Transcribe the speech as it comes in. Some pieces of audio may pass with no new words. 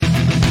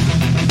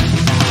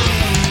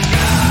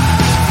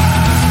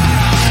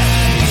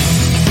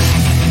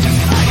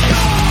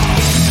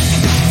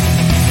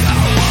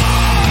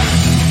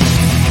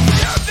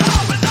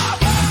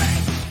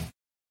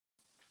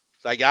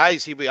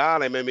Guys, here we are,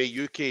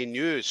 MMA UK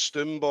News,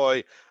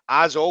 Stoomboy,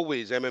 as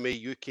always,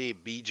 MMA UK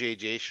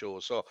BJJ show.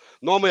 So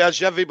normally,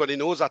 as everybody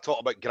knows, I talk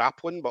about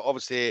grappling, but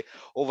obviously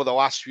over the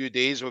last few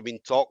days, we've been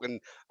talking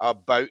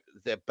about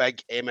the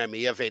big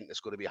MMA event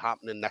that's going to be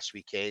happening this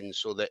weekend.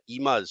 So the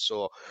EMAs,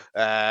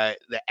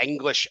 the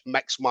English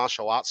Mixed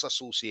Martial Arts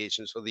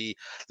Association, so the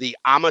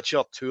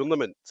amateur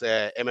tournament,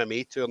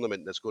 MMA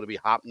tournament that's going to be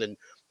happening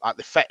at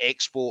the Fit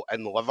Expo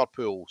in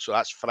Liverpool. So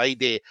that's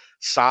Friday,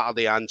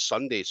 Saturday and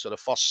Sunday. So the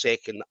 1st,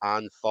 2nd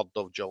and 3rd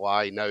of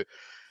July. Now,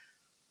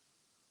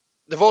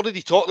 they've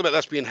already talked about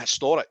this being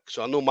historic.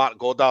 So I know Mark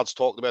Goddard's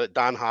talked about it.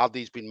 Dan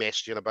Hardy's been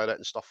messaging about it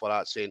and stuff like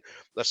that, saying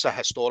this is a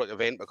historic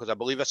event because I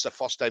believe it's the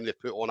first time they've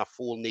put on a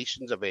Four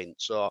Nations event.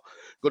 So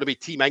going to be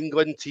Team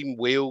England, Team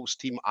Wales,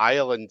 Team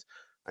Ireland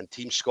and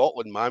Team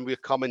Scotland, man. We're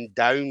coming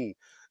down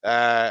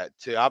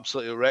to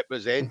absolutely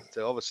represent.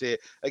 Obviously,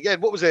 again,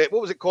 what was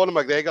it Conor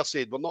McGregor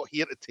said? We're not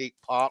here to take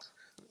part.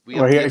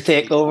 We're here to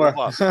take over. You know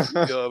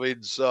what I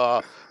mean?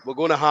 So we're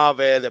going to have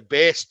the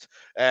best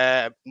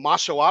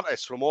martial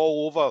artists from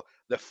all over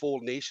the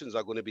Four Nations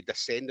are going to be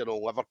descending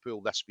on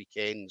Liverpool this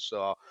weekend.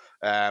 So,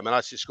 and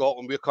I say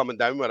Scotland, we're coming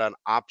down with an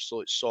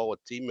absolute solid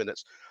team, and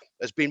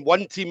it's been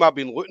one team I've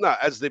been looking at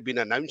as they've been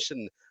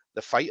announcing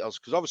the fighters,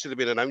 because obviously they've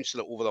been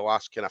announcing it over the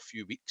last kind of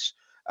few weeks.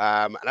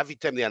 And every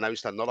time they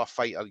announced another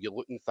fighter, you're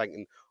looking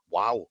thinking,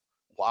 wow.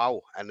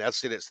 And they're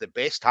saying it's the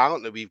best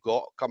talent that we've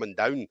got coming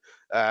down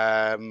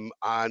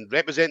and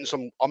representing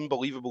some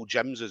unbelievable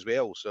gyms as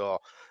well. So,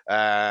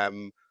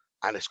 and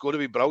it's going to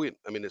be brilliant.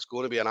 I mean, it's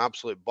going to be an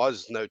absolute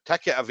buzz. Now,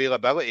 ticket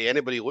availability,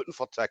 anybody looking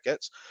for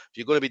tickets, if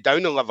you're going to be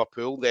down in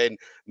Liverpool, then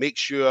make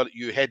sure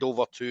you head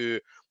over to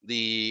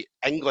the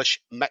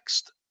English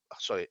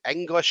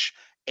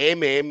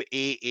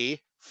MMA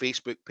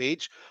Facebook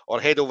page, or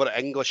head over to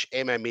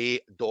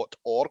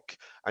englishmma.org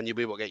and you'll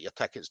be able to get your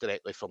tickets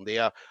directly from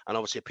there. And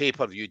obviously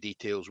pay-per-view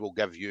details we'll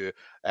give you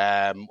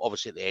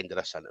obviously at the end of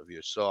this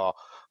interview. So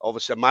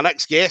obviously my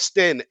next guest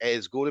then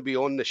is going to be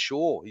on the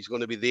show. He's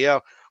going to be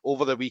there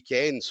over the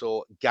weekend.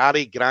 So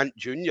Gary Grant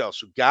Jr.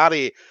 So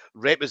Gary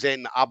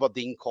representing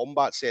Aberdeen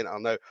Combat Centre.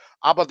 Now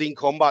Aberdeen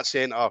Combat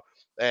Centre,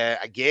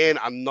 again,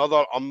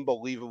 another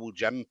unbelievable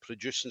gym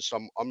producing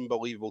some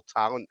unbelievable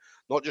talent,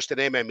 not just in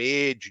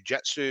MMA,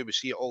 jiu-jitsu. We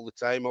see it all the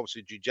time.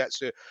 Obviously,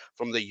 jiu-jitsu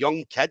from the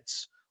young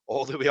kids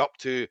all the way up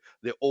to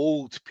the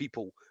old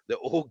people, the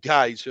old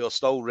guys who are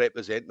still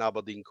representing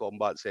Aberdeen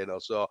Combat Centre.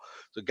 So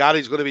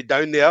Gary's going to be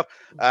down there,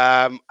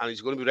 and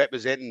he's going to be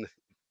representing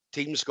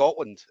Team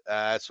Scotland.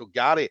 So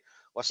Gary,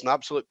 what's an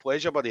absolute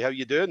pleasure, buddy. How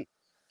you doing?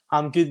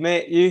 I'm good,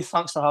 mate. You?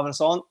 Thanks for having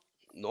us on.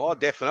 No,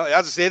 definitely.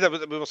 As I said,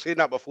 we were saying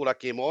that before I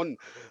came on.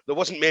 There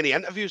wasn't many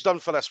interviews done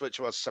for this, which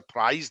I was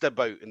surprised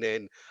about. And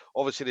then,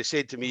 obviously, they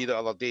said to me the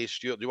other day,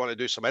 Stuart, do you want to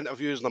do some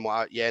interviews? And I'm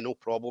like, yeah, no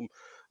problem.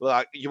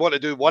 Like, you want to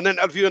do one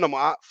interview? And I'm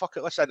like, fuck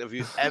it, let's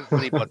interview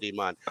everybody,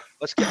 man.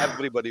 Let's get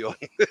everybody on.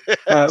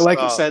 Like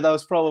I said, I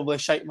was probably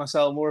shiting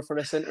myself more for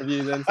this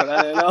interview than for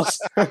anything else.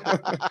 Do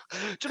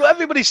you know,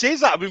 everybody says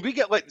that. I mean, we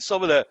get like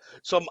some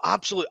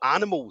absolute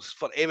animals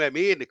for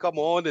MMA, and they come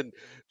on, and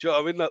do you know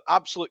what I mean? They're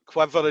absolute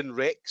quivering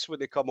wrecks when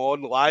they come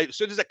on live. As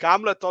soon as the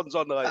camera turns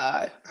on, they're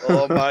like,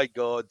 oh my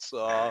God.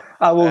 So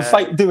I will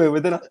fight, do it.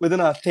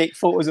 Within a take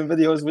photos and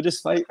videos, we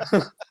just fight.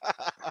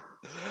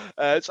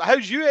 So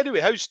how's you anyway?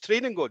 How's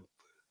training going?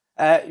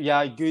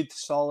 Yeah, good,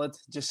 solid.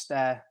 Just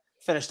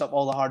finished up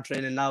all the hard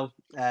training now.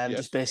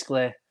 Just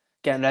basically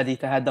getting ready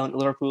to head down to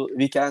Liverpool at the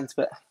weekend,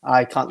 but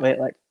I can't wait.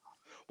 Like,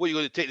 what, you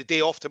going to take the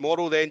day off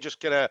tomorrow then? Just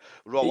kind of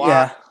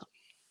relax?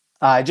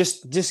 Yeah.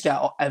 Just get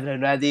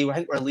everything ready. I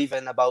think we're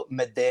leaving about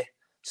midday,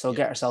 so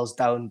get ourselves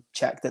down,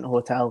 checked in the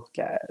hotel,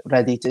 get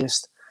ready to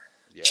just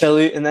chill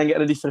out, and then get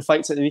ready for the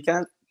fights at the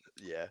weekend.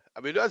 Yeah, I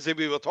mean, as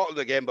we were talking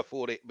again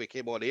before we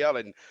came on air,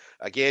 and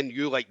again,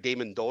 you like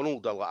Damon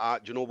Donald are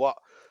like, do you know what?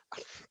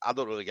 I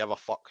don't really give a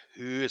fuck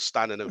who is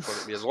standing in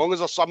front of me, as long as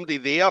there's somebody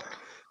there.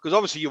 Because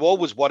obviously, you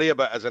always worry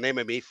about as an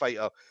MMA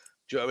fighter.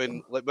 Do you know what I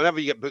mean? Like whenever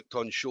you get booked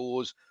on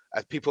shows,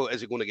 is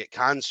it going to get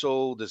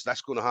cancelled? Is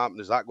this going to happen?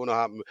 Is that going to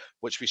happen?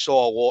 Which we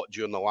saw a lot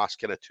during the last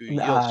kind of 2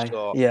 years.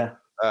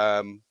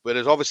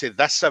 Whereas obviously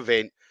this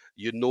event,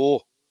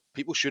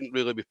 people shouldn't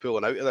really be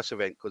pulling out of this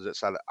event because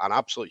it's an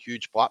absolute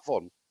huge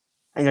platform.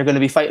 And you're going to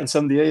be fighting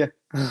somebody, are you?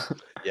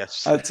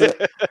 Yes. That's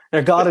it.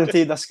 You're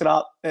guaranteed a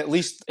scrap, at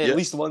least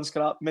one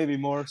scrap, maybe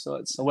more. So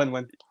it's a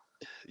win-win.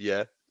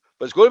 Yeah.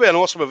 But it's going to be an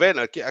awesome event.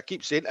 I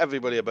keep saying to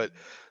everybody about,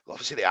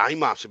 obviously, the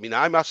IMMAFs. I mean,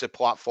 IMMAFs have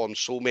platformed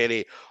so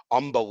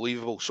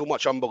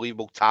much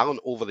unbelievable talent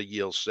over the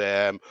years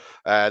that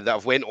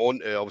have went on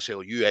to,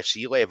 obviously,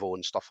 UFC level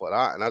and stuff like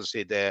that. And as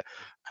I said,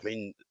 I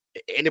mean,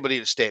 anybody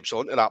that steps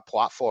onto that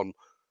platform,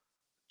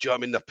 do you know what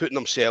I mean? They're putting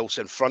themselves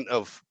in front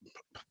of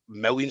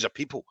millions of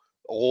people.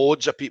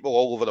 Loads of people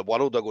all over the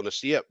world are going to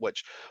see it,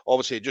 which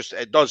obviously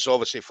it does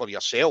obviously for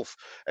yourself.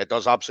 It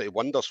does absolutely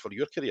wonders for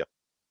your career.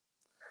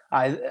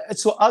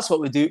 That's what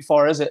we do it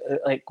for, is it?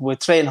 Like, we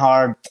train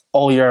hard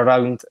all year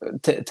round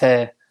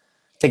to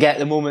get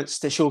the moments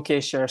to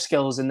showcase your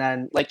skills, and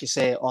then, like you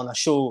say, on a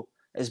show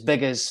as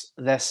big as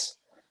this,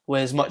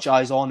 with as much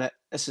eyes on it.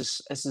 This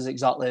is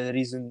exactly the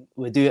reason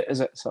we do it,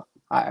 is it? So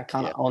I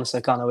can't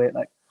honestly can't wait.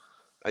 Like,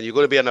 and you're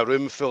going to be in a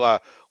room full of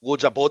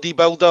loads of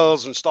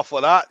bodybuilders and stuff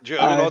like that. Do you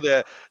know what I mean?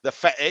 All the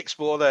Fit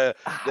Expo, the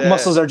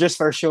muscles are just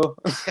for show.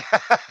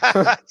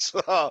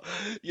 So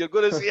you're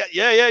going to see,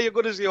 you're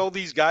going to see all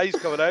these guys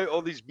coming out,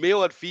 all these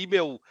male and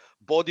female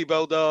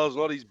bodybuilders,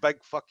 all these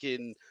big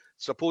fucking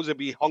supposed to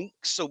be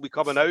hunks will be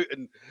coming out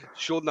and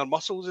showing their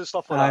muscles and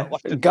stuff like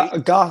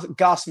that.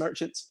 Gas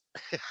merchants.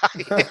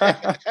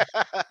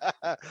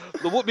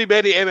 There won't be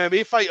many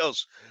MMA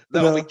fighters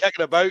that'll be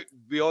kicking about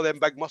with all them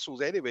big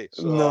muscles anyway.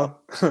 So. No.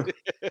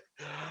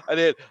 And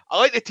then I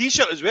like the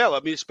t-shirt as well. I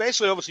mean,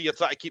 especially obviously you're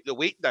trying to keep the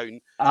weight down.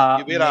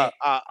 You wear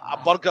a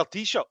burger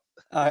t-shirt.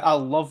 I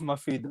love my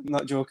food. I'm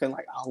not joking.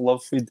 Like, I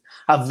love food.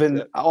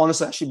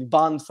 Honestly, I should be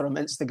banned from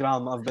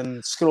Instagram. I've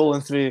been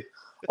scrolling through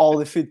all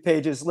the food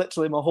pages,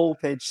 literally my whole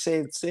page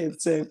saved.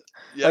 Yeah.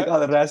 Like all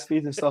the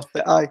recipes and stuff.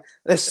 But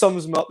this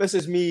sums me up. This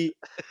is me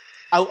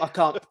out of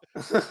camp.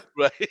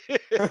 Right.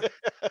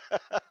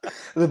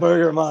 The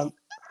burger man.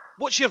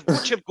 What's your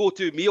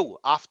go-to meal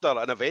after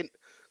an event?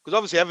 Because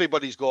obviously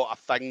everybody's got a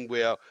thing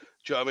where,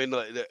 do you know what I mean?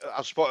 Like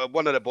I've spotted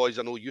one of the boys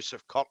I know,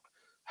 Yusuf Kirk.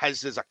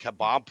 His is a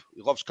kebab.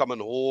 He loves coming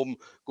home,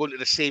 going to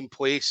the same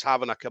place,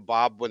 having a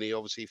kebab when he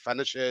obviously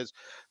finishes.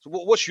 So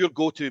what's your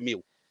go-to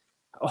meal?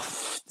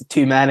 Oh,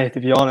 too many, to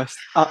be honest.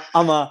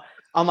 I'm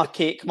a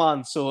cake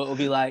man, so it'll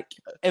be like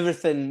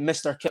everything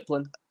Mr.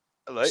 Kipling,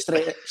 right.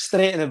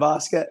 straight in the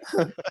basket,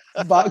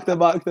 back to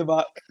back to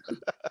back.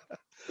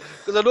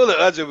 Because I know that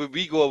as when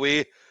we go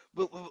away,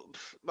 well,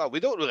 we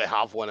don't really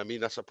have one. I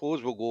mean, I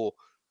suppose we'll go.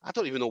 I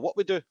don't even know what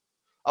we do.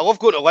 I love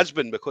going to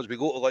Lisbon because we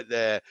go to like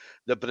the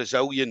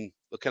Brazilian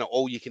kind of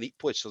all-you-can-eat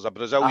place. There's a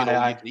Brazilian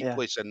all-you-can-eat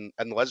place in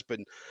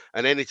Lisbon,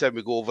 and anytime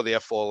we go over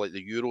there for like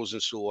the Euros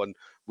and so on,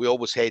 we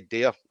always head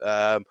there.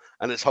 And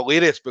it's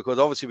hilarious because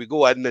obviously we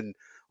go in and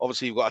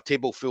obviously you've got a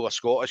table full of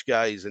Scottish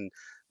guys and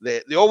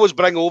they always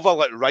bring over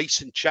like rice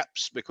and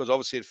chips because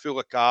obviously it's full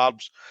of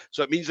carbs.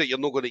 So it means that you're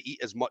not going to eat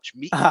as much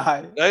meat.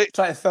 Right?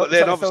 Try to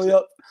fill you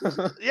up.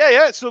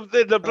 Yeah. So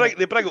they bring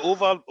it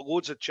over,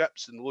 loads of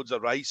chips and loads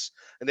of rice,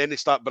 and then they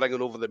start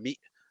bringing over the meat.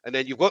 And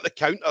then you've got the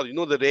counter, you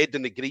know, the red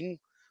and the green.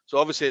 So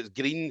obviously it's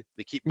green.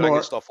 They keep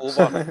bringing stuff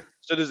over. As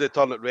soon as they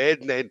turn it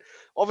red, and then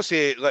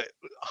obviously like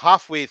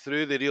halfway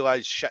through they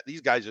realise, shit, these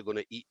guys are going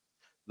to eat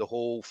the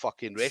whole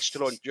fucking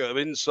restaurant. Do you know what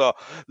I mean? So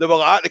they were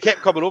like, they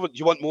kept coming over. Do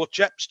you want more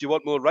chips? Do you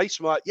want more rice?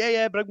 I'm like,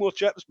 yeah, bring more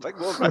chips, bring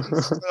more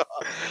rice.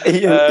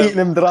 eating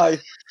them dry.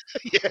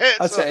 Yeah,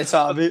 that's it. It's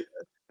all about.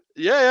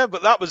 Yeah,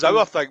 but that was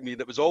our thing. I mean,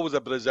 it was always a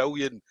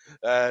Brazilian.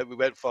 We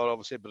went for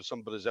obviously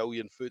some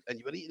Brazilian food, and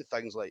you were eating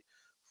things like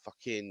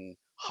fucking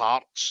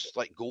hearts,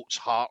 like goat's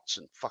hearts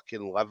and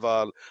fucking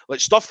liver, like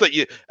stuff that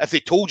if they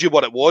told you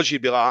what it was,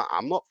 you'd be like,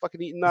 I'm not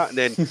fucking eating that. And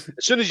then as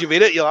soon as you've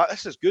ate it, you're like,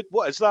 this is good.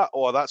 What is that?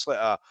 Oh, that's like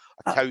a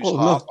cow's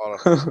heart. No. Or,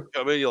 you know what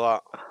I mean? You're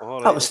like, oh,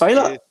 right, that was fine.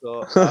 Okay.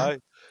 So,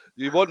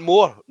 you want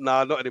more?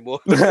 Nah, not anymore.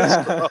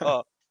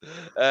 So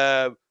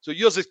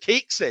yours is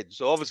cake, said.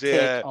 So obviously,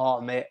 cake. Oh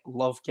mate,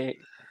 love cake.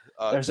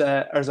 There's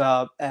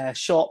a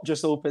shop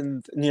just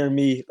opened near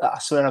me that I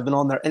swear I've been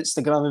on their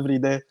Instagram every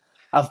day.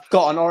 I've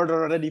got an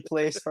order already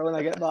placed for when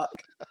I get back.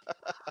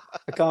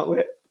 I can't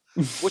wait.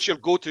 What's your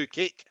go-to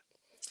cake?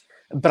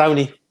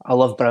 Brownie. I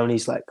love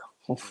brownies. Like,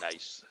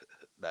 nice.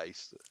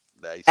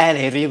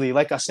 Any really,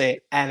 like I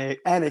say,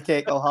 any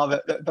cake I'll have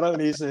it. But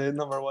brownies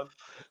number one.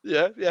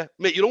 Yeah.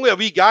 Mate, you're only a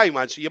wee guy,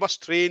 man, so you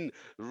must train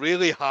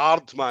really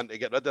hard, man, to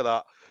get rid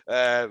of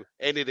that.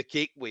 Any of the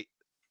cake weight.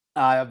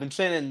 I've been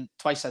training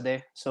twice a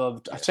day.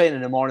 So I train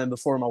in the morning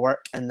before my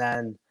work, and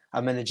then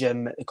I'm in the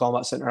gym at the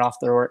combat center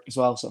after work as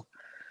well. So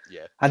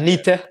yeah, I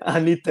need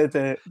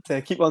to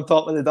keep on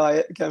top of the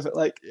diet. Keep it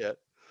like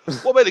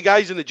What about the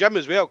guys in the gym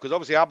as well? Because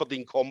obviously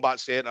Aberdeen Combat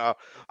Centre,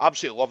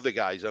 absolutely love the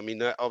guys. I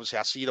mean, obviously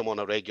I see them on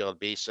a regular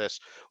basis.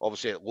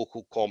 Obviously at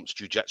local comps,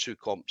 jiu-jitsu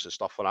comps and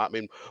stuff like that. I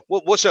mean,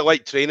 what's it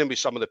like training with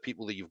some of the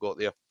people that you've got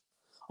there?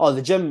 Oh,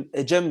 the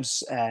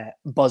gym's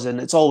buzzing.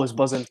 It's always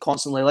buzzing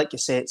constantly. Like you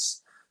say,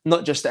 it's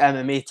not just the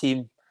MMA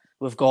team.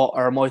 We've got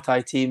our Muay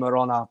Thai team. We're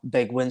on a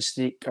big win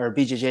streak. Our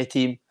BJJ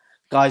team,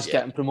 guys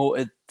getting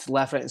promoted to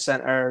left, right, and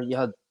centre. You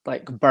had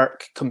like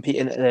Burke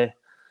competing at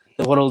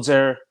the Worlds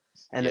there,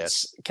 and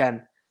it's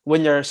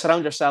when you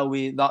surround yourself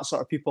with that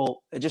sort of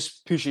people, it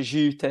just pushes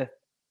you to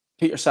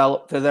put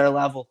yourself up to their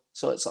level.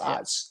 So it's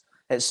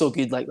so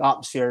good. Like the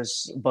atmosphere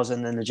is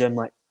buzzing in the gym.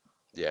 Like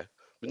we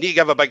need to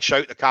give a big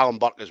shout to Callum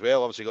Burke as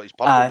well. Obviously got his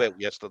purple belt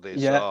yesterday.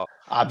 Yeah, so,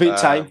 about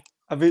time. Time.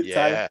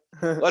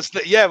 Well,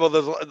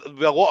 there's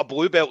a lot of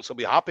blue belts. I'll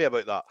be happy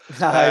about that.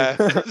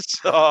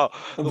 So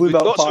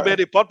not so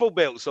many purple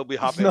belts. I'll be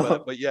happy with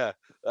it. But yeah,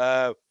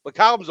 but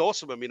Callum's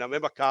awesome. I mean, I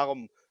remember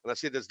Callum, and I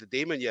said this to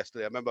Damon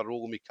yesterday. I remember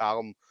rolling with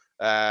Callum.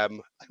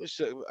 It was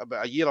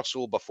about a year or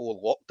so before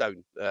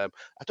lockdown. I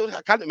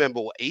can't remember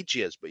what age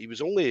he is, but he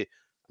was only.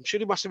 I'm sure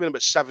he must have been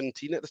about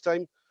 17 at the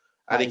time,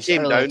 and he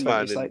came down,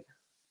 man.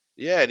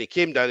 And he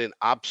came down and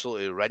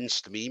absolutely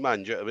rinsed me,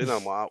 man. Do you know what I mean?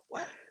 I'm like,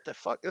 what? the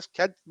fuck, this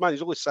kid, man,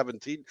 he's only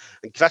 17.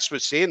 And Chris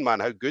was saying, man,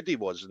 how good he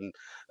was. And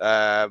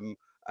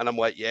I'm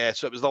like, yeah.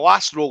 So it was the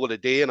last roll of the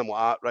day, and I'm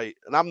like, right.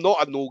 And I'm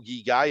not a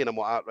no-gi guy, and I'm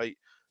like, right,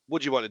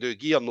 what do you want to do,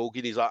 gi or no-gi?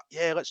 And he's like,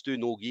 yeah, let's do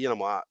no-gi. And I'm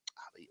like,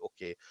 right,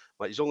 okay.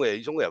 Like, he's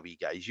only a wee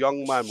guy. He's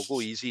young, man. We'll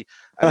go easy.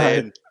 And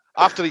then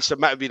after he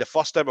submitted me the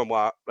first time, I'm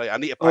like, right, I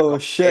need to pick up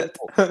the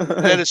tempo.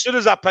 And then as soon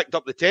as I picked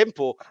up the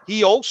tempo,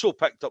 he also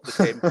picked up the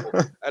tempo,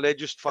 and then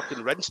just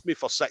fucking rinsed me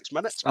for 6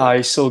 minutes. Ah,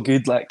 he's so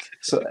good, like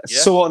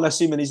so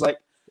unassuming. He's like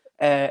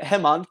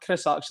him and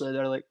Chris, actually,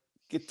 they're like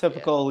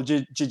typical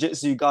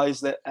jiu-jitsu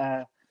guys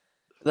that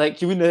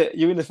like you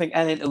wouldn't think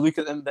anything to look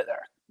at them, but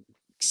they're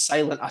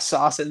silent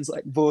assassins,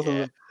 like both of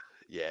them.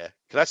 Yeah,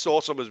 Chris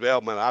awesome as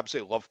well, man. I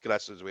absolutely love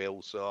Chris as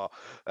well. So,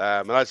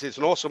 and I say it's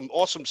an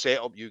awesome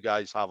setup you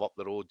guys have up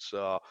the road.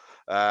 So,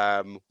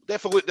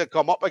 definitely look to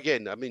come up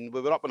again. I mean,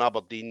 we were up in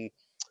Aberdeen.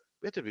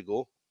 Where did we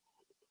go?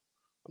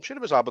 I'm sure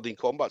it was Aberdeen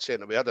Combat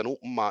Centre. We had an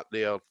open mat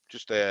there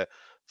just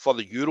for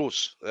the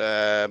Euros.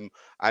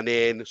 And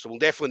then, so we'll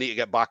definitely need to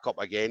get back up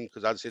again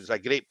because as I said, it's a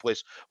great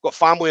place. I've got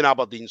family in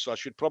Aberdeen, so I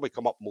should probably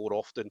come up more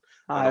often.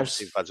 And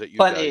obviously visit you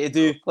plenty guys,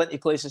 to do, plenty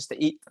of places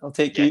to eat. I'll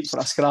take you for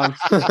a scran.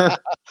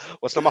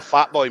 Listen, I'm a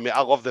fat boy, mate.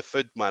 I love the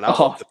food, man. I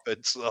love the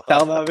food. So.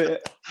 Tell me about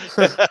it.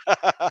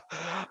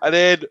 And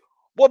then,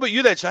 what about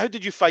you then? So how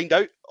did you find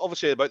out,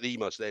 obviously, about the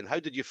EMAs then? How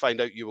did you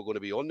find out you were going to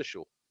be on the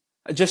show?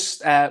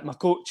 Just my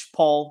coach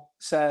Paul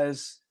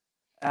says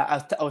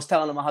I was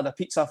telling him I had a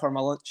pizza for my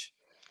lunch,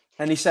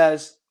 and he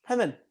says,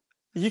 "Himmin,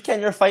 you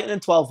ken you're fighting in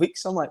 12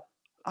 weeks." I'm like,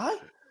 "Aye."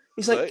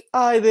 He's like,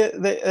 "Aye,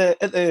 the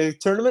at the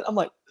tournament." I'm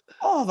like,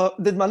 "Oh,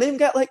 did my name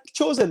get like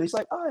chosen?" He's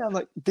like, "Aye." I'm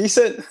like,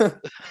 "Decent."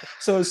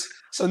 so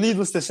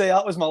needless to say,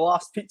 that was my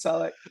last pizza.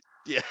 Like,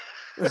 yeah.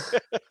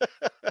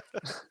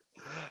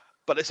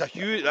 But it's a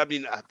huge. I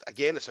mean,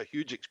 again, it's a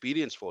huge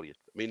experience for you.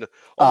 I mean,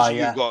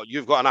 obviously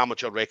you've got an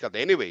amateur record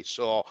anyway.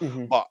 So,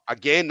 but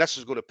again, this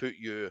is going to put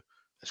you.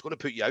 It's going to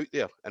put you out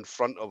there in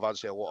front of, I'd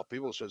say, a lot of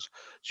people. So it's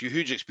a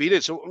huge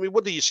experience. So, I mean,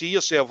 what do you see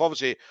yourself?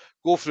 Obviously,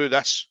 go through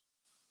this.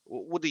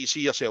 What do you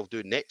see yourself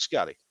doing next,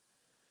 Gary?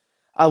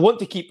 I want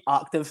to keep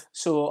active.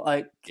 So,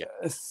 like,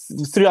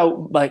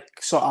 throughout, like,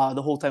 sort of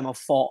the whole time I've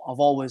fought, I've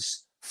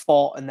always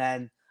fought, and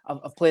then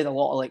I've played a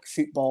lot of like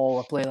football.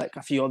 I play like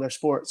a few other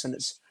sports, and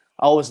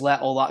I always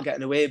let all that get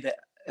in the way. But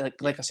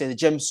like I say, the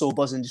gym's so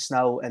buzzing just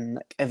now, and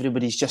like,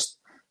 everybody's just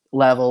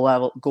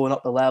level going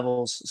up the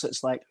levels. So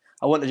it's like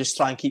I want to just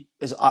try and keep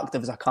as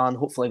active as I can.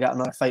 Hopefully, get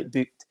another fight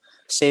booked.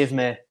 Save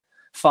me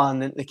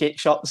fan in the cake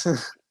shops.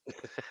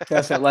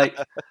 Definitely. Like,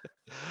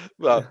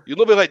 well, you'll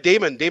not be like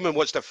Damon. Damon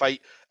wants to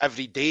fight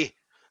every day.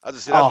 As I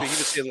said, that's what he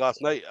was saying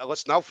last night.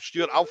 Listen,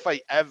 Stuart, I'll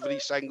fight every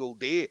single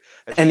day.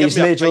 And he's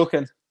not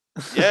joking.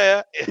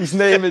 Yeah, he's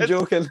not even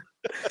joking.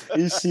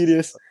 He's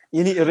serious.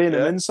 You need to rein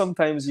him in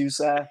sometimes. He's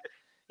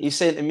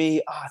saying to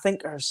me, I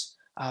think there's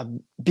a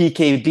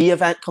BKB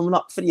event coming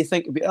up. What do you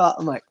think about that?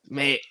 I'm like,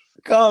 mate,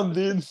 come,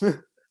 dude.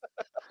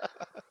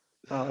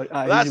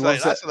 That's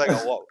the thing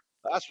I love.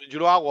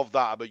 I love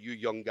that about you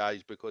young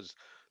guys, because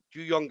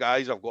you young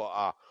guys have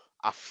got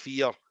a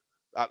fear,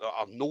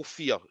 or no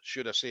fear,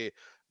 should I say,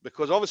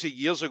 because obviously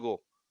years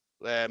ago,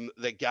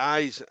 the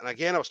guys, and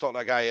again, I was talking to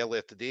a guy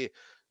earlier today,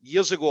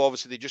 years ago,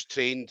 obviously they just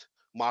trained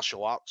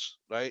martial arts,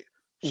 right?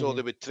 So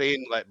they would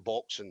train like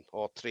boxing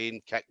or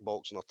train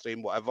kickboxing or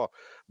train whatever,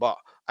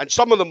 and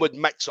some of them would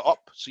mix it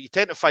up. So you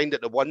tend to find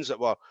that the ones that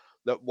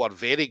were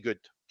very good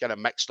kind of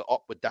mixed it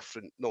up with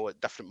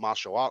different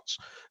martial arts.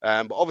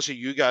 But obviously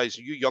you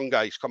young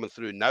guys coming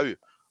through now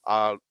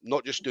are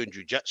not just doing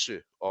jiu-jitsu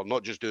or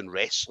not just doing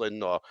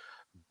wrestling or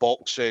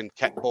boxing,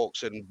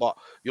 kickboxing, but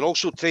you're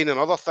also training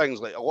other things.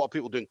 Like a lot of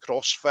people doing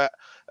CrossFit,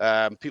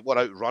 people are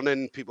out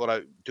running, people are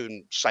out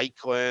doing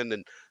cycling,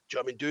 and do you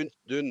know what I mean,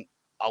 doing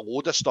a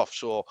load of stuff.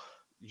 So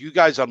you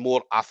guys are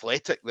more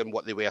athletic than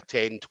what they were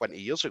 10, 20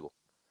 years ago.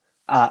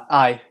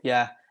 Aye,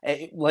 yeah.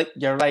 Like,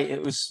 you're right.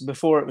 It was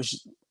before it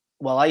was,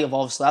 well,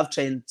 I've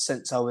trained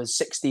since I was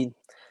 16.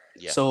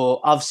 Yeah.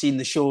 So I've seen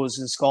the shows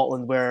in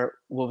Scotland where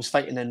we was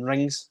fighting in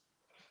rings.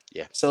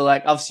 Yeah. So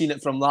like I've seen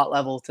it from that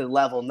level to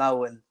level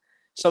now, and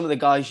some of the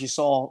guys you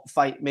saw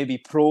fight maybe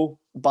pro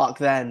back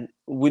then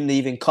wouldn't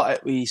even cut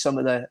it with some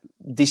of the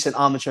decent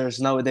amateurs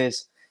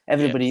nowadays.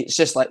 Everybody, it's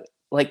just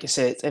like you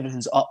said,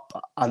 everything's up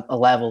a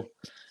level.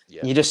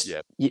 Yeah. You just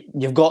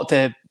you've got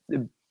to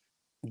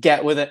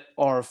get with it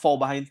or fall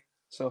behind.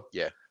 So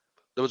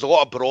there was a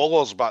lot of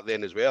brawlers back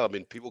then as well. I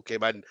mean, people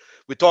came in.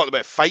 We talked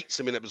about fights.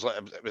 I mean, it was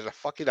a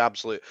fucking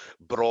absolute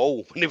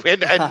brawl when they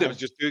went in. There was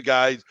just two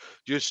guys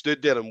just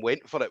stood there and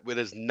went for it.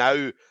 Whereas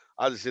now,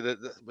 as I said,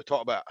 we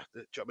talk about,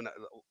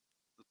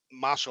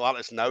 martial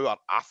artists now are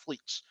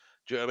athletes.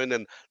 Do you know what I mean?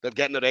 And they're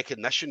getting the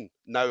recognition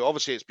now.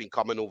 Obviously, it's been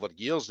coming over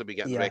years. They've been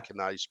getting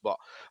recognised, but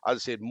as I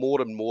said,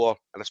 more and more,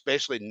 and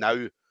especially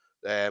now,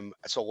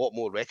 it's a lot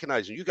more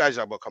recognised. And you guys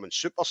are becoming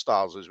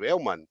superstars as well,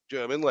 man. Do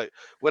you know what I mean? Like,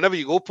 whenever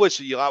you go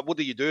places, you're like, what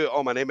do you do? Oh,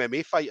 I'm an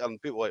MMA fighter.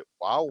 And people are like,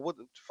 wow, what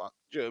the fuck?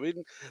 Do you know what I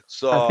mean?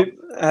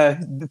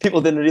 So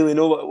people didn't really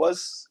know what it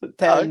was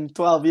 10,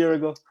 12 years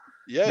ago.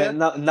 Yeah,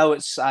 But now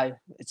it's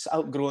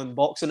outgrowing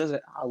boxing, is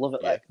it? I love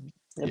it. yeah, Like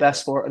the yeah.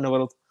 best sport in the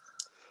world.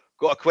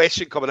 Got a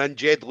question coming in.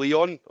 Jed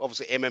Leon,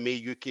 obviously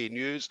MMA UK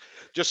News,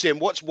 just saying,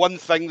 what's one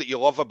thing that you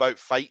love about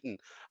fighting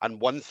and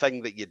one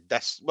thing that you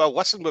Well,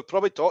 listen, we've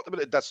probably talked about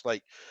it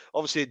dislike.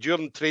 Obviously,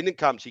 during training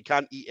camps, you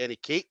can't eat any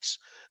cakes.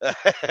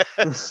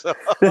 So,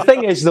 The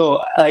thing is,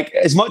 though, like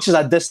as much as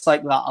I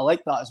dislike that, I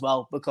like that as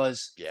well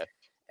because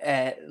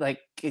yeah,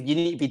 like you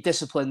need to be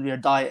disciplined with your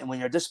diet, and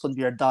when you're disciplined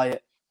with your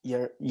diet,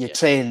 you yeah,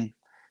 train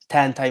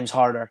 10 times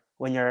harder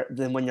when you're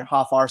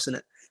half arsing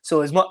it.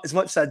 So as much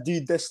as I do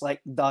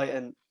dislike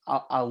dieting,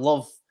 I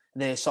love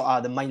the sort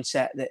of the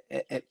mindset that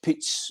it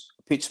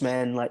puts me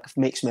in, like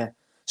makes me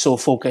so yeah,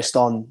 focused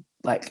on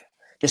like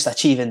just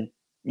achieving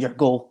your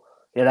goal,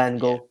 your end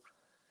yeah, goal.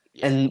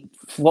 yeah, And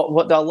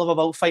what do I love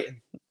about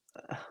fighting?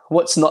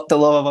 What's not to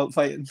love about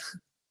fighting?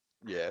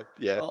 yeah,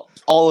 yeah.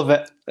 All of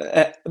it,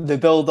 the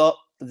build up,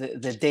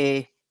 the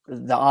day,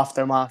 the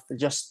aftermath,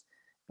 just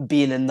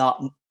being in that,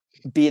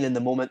 being in the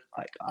moment.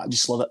 Like I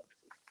just love it.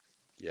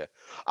 Yeah,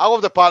 I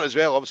love the part as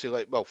well. Obviously,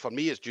 like, well, for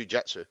me, it's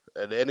jujitsu.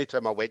 And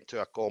anytime I went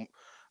to a comp,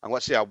 and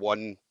let's say I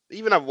won,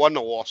 even if I won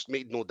or lost,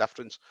 made no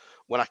difference.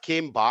 When I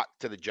came back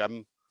to the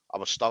gym, I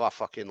was still a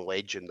fucking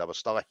legend. I was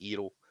still a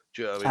hero.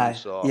 Do you know what I mean? Aye,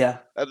 So, yeah,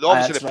 and aye,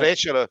 obviously, the that's right.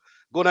 pressure of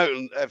going out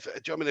and, do you know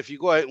what I mean? If you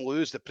go out and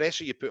lose, the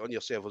pressure you put on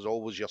yourself is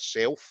always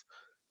yourself.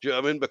 Do you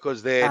know what I mean?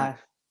 Because then Aye,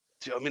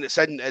 do you know what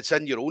I mean? It's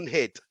in your own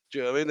head. Do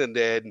you know what I mean? And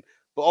then,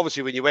 but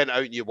obviously, when you went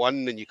out and you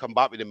won, and you come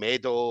back with a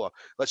medal, or,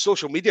 like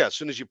social media, as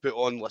soon as you put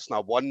on, listen, I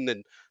won,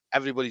 and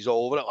everybody's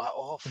all over it, like,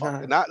 oh fuck,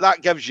 aye. and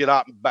that gives you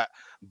that bit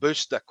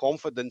boost of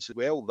confidence as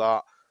well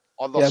that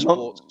other Yeah.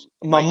 sports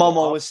My might mum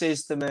not have. always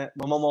says to me,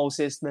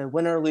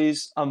 win or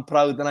lose, I'm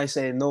proud. And I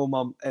say, no,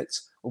 mum,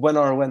 it's win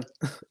or win.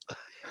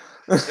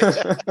 No,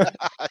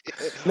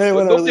 But win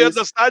or nobody lose,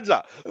 understands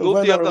that. win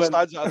Nobody or win.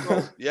 understands that at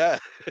all. Yeah.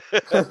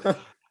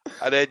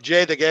 And then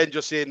Jed again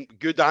just saying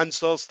good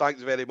answers.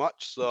 Thanks very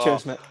much. So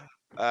Cheers, mate.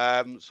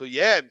 So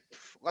yeah,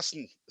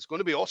 listen, it's going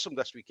to be awesome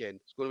this weekend.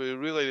 It's going to be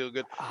really, really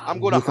good. I'm I'm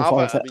going to looking have it.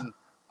 forward to I it. mean,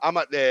 I'm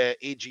at the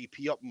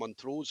AGP up in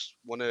Montrose,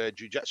 one of the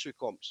jiu-jitsu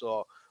comps.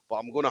 So, but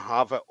I'm going to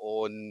have it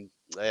on,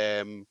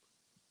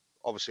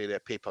 obviously the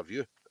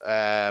pay-per-view.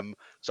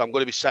 So I'm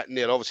going to be sitting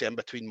there, obviously in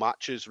between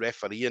matches,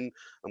 refereeing.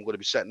 I'm going to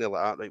be sitting there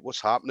like that, like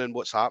what's happening?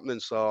 What's happening?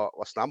 So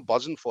listen, I'm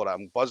buzzing for it.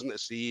 I'm buzzing to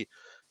see.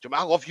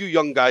 I love you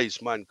young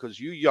guys, man, because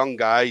you young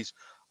guys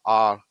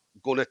are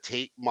going to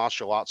take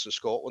martial arts in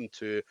Scotland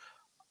to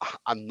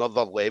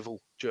another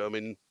level. Do you know what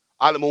I mean?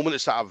 At the moment,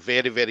 it's at a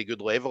very, very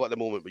good level at the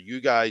moment, but you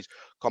guys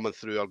coming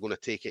through are going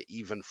to take it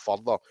even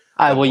further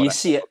Aye, than well, what you it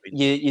see ever it. been.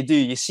 You do.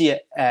 You see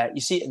it.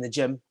 You see it in the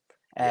gym.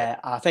 Yeah,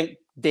 I think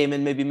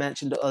Damon maybe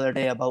mentioned the other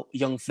day about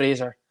young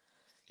Fraser,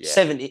 yeah,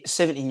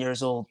 17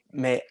 years old,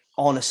 mate.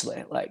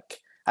 Honestly, like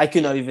I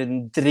couldn't yeah, have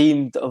even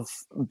dreamed of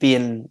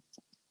being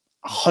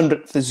a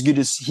hundredth as good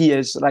as he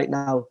is right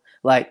now.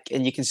 Like,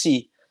 and you can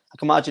see, I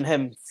can imagine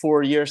him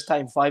 4 years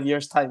time, 5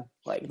 years time.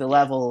 Like the yeah.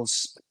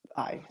 levels,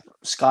 aye,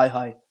 sky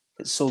high.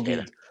 It's so Ter-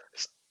 good.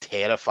 it's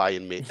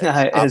terrifying, mate. It's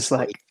It's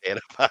absolutely like,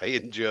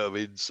 terrifying. Do you know what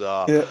I mean?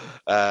 So,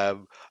 yeah.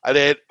 and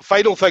then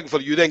final thing for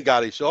you, then,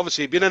 Gary. So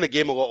obviously, you've been in the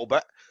game a little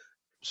bit.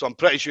 So I'm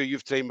pretty sure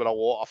you've trained with a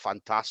lot of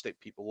fantastic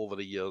people over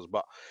the years.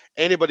 But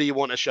anybody you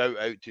want to shout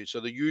out to? So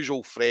the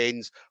usual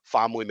friends,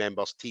 family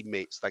members,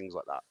 teammates, things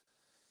like that.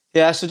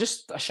 Yeah, so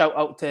just a shout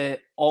out to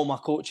all my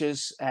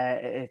coaches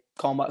at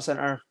Combat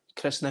Centre,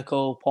 Chris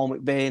Nichol, Paul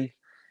McBain,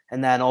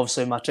 and then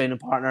obviously my training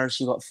partners.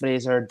 You got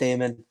Fraser,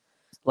 Damon.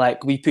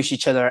 Like we push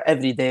each other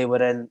every day.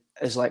 We're in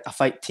as like a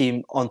fight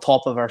team on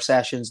top of our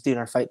sessions, doing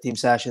our fight team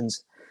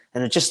sessions,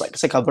 and it's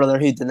like a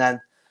brotherhood. And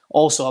then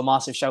also a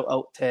massive shout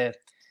out to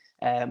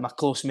my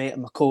close mate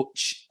and my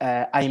coach,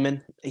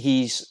 Ayman.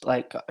 He's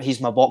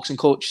my boxing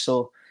coach,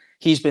 so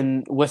he's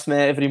been with me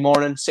every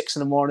morning, 6 in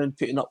the morning,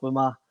 putting up with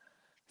my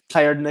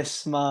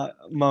tiredness, my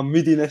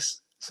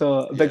moodiness. So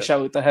a big Yeah,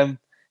 shout out to him,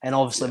 and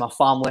obviously yeah, my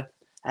family.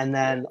 And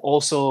yeah, then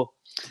also,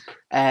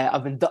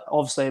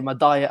 obviously my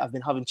diet. I've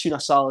been having tuna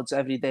salads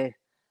every day,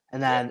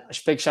 and yeah. then a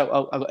big shout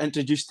out. I got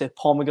introduced to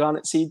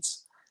pomegranate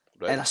seeds,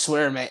 and Right. I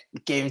swear, mate,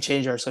 game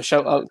changer. So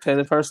shout out to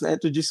the person that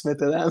introduced me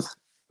to them.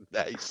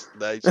 Nice,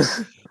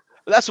 nice.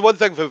 That's the one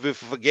thing we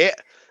forget.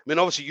 I mean,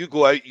 obviously, you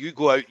go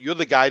out, you're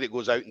the guy that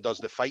goes out and does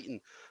the fighting,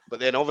 but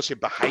then obviously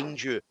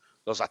behind you,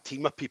 there's a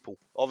team of people,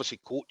 obviously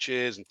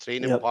coaches and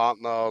training Yep.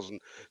 partners, and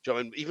do you know what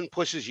I mean? Even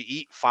places you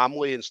eat,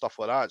 family and stuff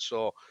like that.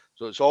 So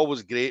it's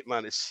always great,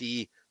 man, to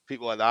see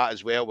people like that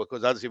as well,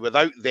 because as I say,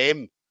 without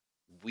them,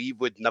 we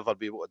would never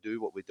be able to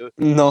do what we do.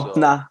 No, So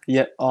nah,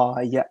 yeah, oh,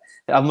 yeah.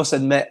 I must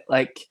admit,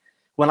 like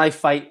when I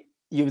fight,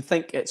 you would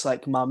think it's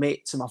like my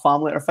mates and my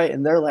family are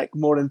fighting. They're like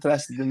more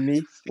interested than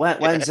me. yeah,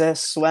 When's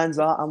this? When's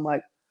that? I'm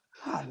like,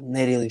 I'm not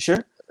really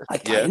sure.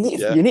 Like, yeah,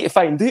 yeah. you need to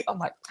find it. I'm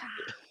like,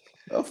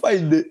 I'll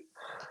find it.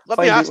 Let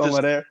me Find it ask when this.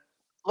 we're there.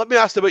 Let me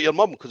ask about your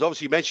mum, because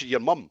obviously you mentioned your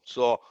mum.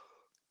 So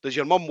does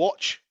your mum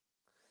watch?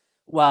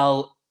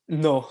 Well,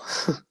 no.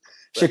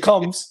 She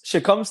comes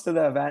to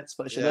the events,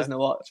 but she Yeah, doesn't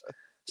watch.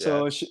 yeah,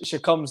 So she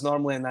comes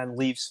normally and then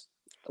leaves.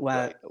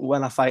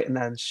 when I fight, and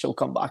then she'll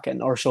come back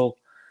in, or she'll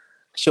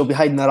be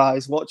hiding her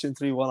eyes, watching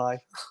through one eye.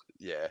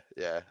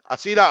 Yeah. I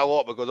see that a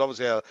lot because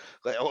obviously,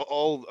 like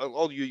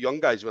all you young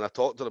guys, when I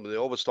talk to them, they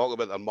always talk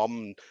about their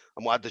mum.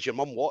 I'm like, does your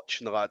mum watch?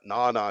 And they're like,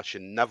 nah, she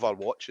never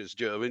watches.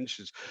 Do you know what I mean?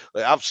 She's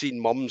like, I've seen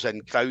mums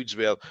in crowds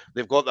where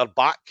they've got their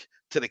back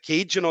to the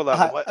cage and all that.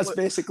 I'm like, That's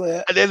basically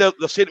it. And then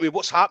they're saying to me,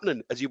 what's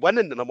happening? Is he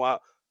winning? And I'm like,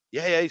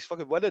 yeah, he's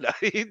fucking winning.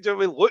 Do you know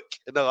what I mean? Look.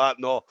 And they're like,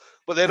 no.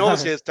 But then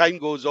obviously as time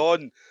goes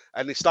on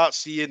and they start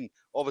seeing,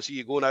 obviously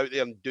you're going out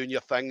there and doing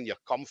your thing and you're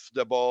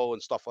comfortable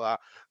and stuff like that,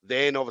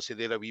 then obviously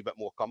they're a wee bit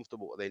more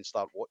comfortable to then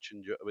start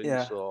watching. Do you know what I mean?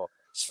 Yeah. So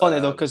it's funny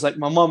though, because like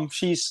my mum,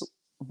 she's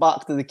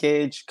back to the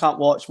cage, can't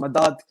watch. My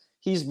dad,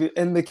 he's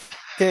in the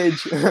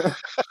cage.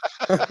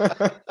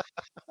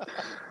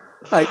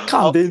 Like,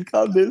 calm down.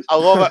 I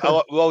love it.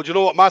 Well, do you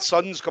know what? My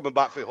son's coming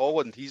back from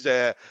Holland. He's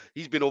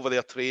been over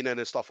there training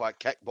and stuff like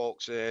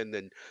kickboxing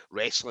and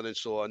wrestling and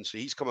so on. So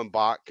he's coming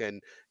back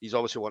and he's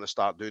obviously want to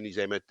start doing his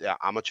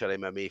amateur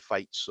MMA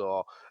fights.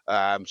 So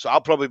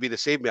I'll probably be the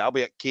same, mate. I'll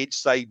be at cage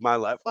side, man.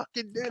 Like,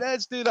 fucking do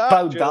this, do that.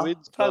 Proud do you know what I mean?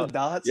 Proud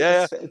dad.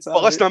 Yeah.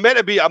 But listen, I'm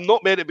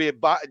not meant to be a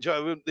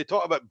they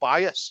talk about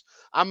bias.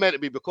 I'm meant to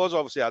be, because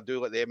obviously I do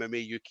like the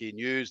MMA UK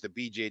News, the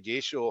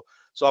BJJ show.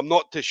 So I'm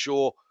not to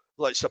show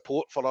like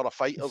support for other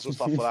fighters and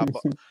stuff like that.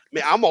 But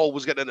mate, I'm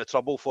always getting into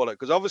trouble for it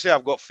because obviously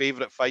I've got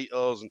favourite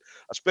fighters, and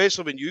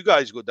especially when you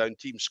guys go down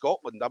Team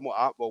Scotland,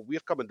 we're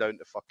coming down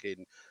to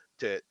fucking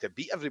to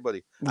beat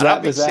everybody. And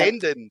I've been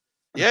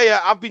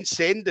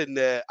sending,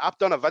 I've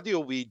done a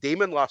video with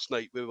Damon last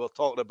night. We were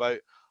talking about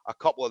a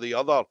couple of the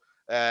other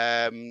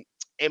MMA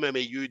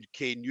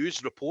UK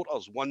news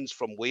reporters. One's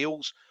from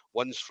Wales,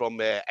 one's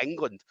from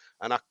England,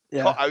 and I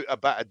cut out a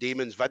bit of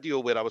Damon's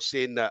video where I was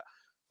saying that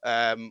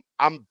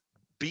I'm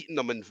beating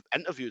them in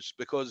interviews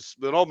because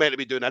we're all meant to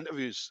be doing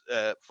interviews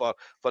for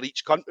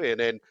each country, and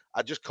then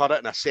I just cut it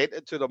and I sent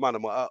it to them, and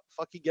I'm like,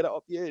 fucking get it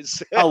up,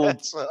 yes.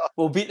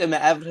 We'll beat them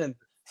at everything.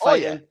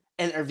 Fighting,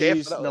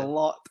 interviews, definitely. The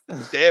lot.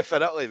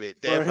 Definitely, mate.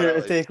 Definitely.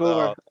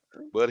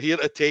 We're here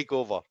to take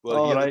over.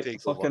 We're here to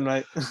take over.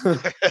 Right.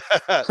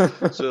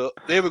 So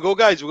there we go,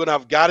 guys. We're going to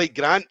have Gary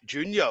Grant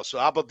Jr., so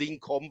Aberdeen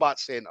Combat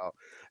Centre.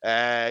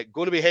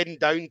 Going to be heading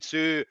down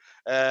to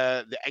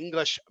the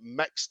English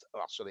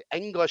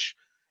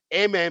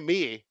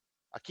MMA.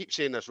 I keep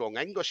saying this wrong.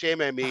 English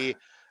MMA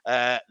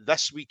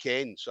this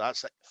weekend. So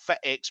that's at Fit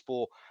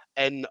Expo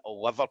in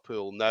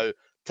Liverpool. Now,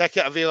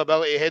 ticket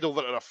availability, head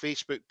over to our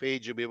Facebook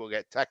page. You'll be able to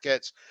get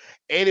tickets.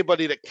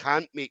 Anybody that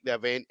can't make the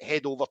event,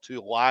 head over to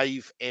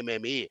Live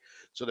MMA.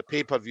 So the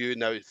pay-per-view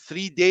now,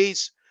 3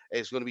 days,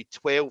 is going to be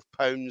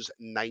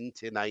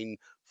 £12.99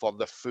 for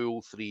the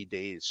full 3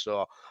 days.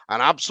 So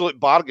an absolute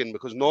bargain,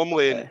 because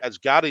normally, as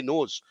Gary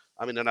knows,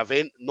 I mean, an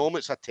event, normally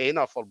it's a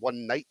tenner for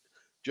one night.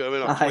 Do you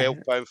know what I mean? Or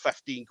 £12,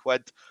 15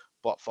 quid.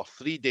 But for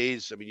 3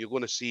 days, I mean, you're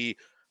going to see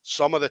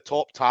some of the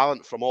top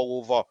talent from all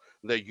over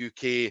the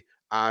UK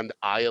and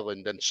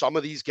Ireland. And some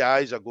of these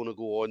guys are going to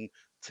go on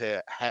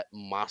to hit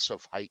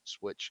massive heights,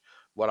 which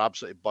we're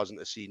absolutely buzzing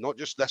to see. Not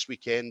just this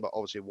weekend, but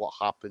obviously what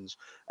happens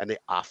in the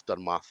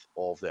aftermath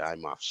of the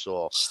IMAF.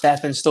 So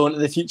stepping stone to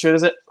the future,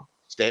 is it?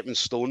 Stepping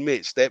stone,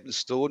 mate. Stepping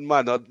stone,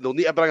 man. They'll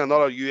need to bring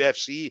another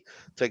UFC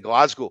to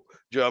Glasgow.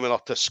 Do you know what I mean? Or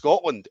to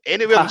Scotland.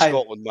 Anywhere in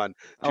Scotland, man.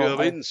 Do you know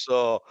what I mean?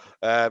 So,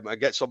 and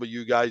get some of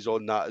you guys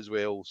on that as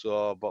well.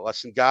 So, but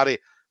listen, Gary,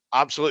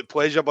 absolute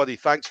pleasure, buddy.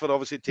 Thanks for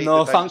obviously taking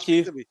the time. Thank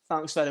you.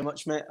 Thanks very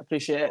much, mate.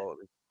 Appreciate it.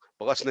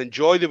 But listen,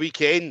 enjoy the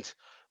weekend.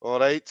 All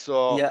right.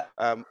 So,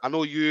 I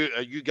know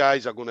you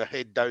guys are going to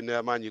head down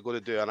there, man. You're going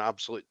to do an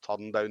absolute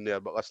turn down there.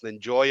 But listen,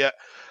 enjoy it.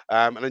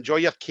 And enjoy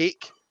your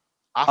cake.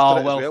 After it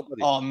as well,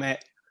 buddy. Oh,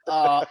 mate.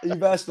 You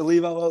best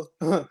believe I will.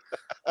 I'll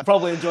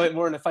probably enjoy it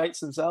more than the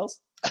fights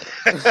themselves.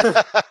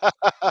 But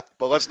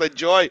let's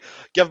enjoy.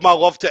 Give my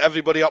love to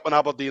everybody up in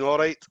Aberdeen, all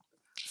right?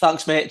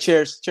 Thanks, mate.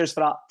 Cheers for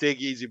that. Take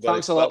it easy, buddy.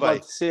 Thanks a lot,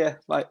 bud. See ya.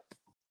 Bye.